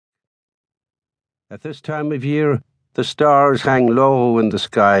At this time of year, the stars hang low in the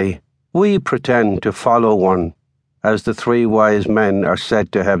sky. We pretend to follow one, as the three wise men are said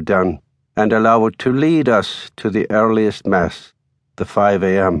to have done, and allow it to lead us to the earliest Mass, the 5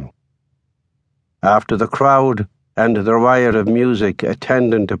 a.m. After the crowd and the riot of music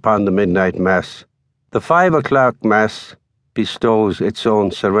attendant upon the midnight Mass, the 5 o'clock Mass bestows its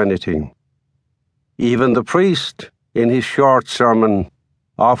own serenity. Even the priest, in his short sermon,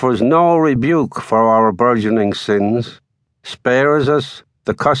 offers no rebuke for our burgeoning sins, spares us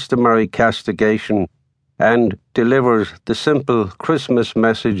the customary castigation, and delivers the simple Christmas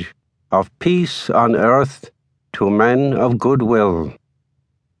message of peace on earth to men of good will.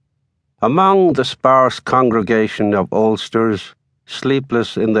 Among the sparse congregation of oldsters,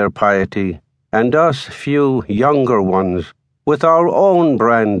 sleepless in their piety, and us few younger ones, with our own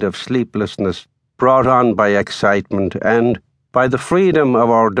brand of sleeplessness brought on by excitement and by the freedom of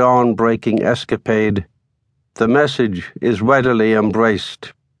our dawn-breaking escapade, the message is readily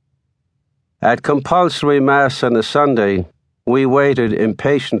embraced. At compulsory Mass on a Sunday, we waited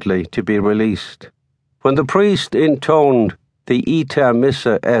impatiently to be released. When the priest intoned the Ita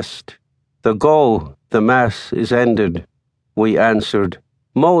Missa Est, the Go, the Mass is ended, we answered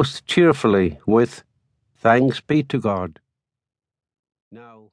most cheerfully with, "Thanks be to God."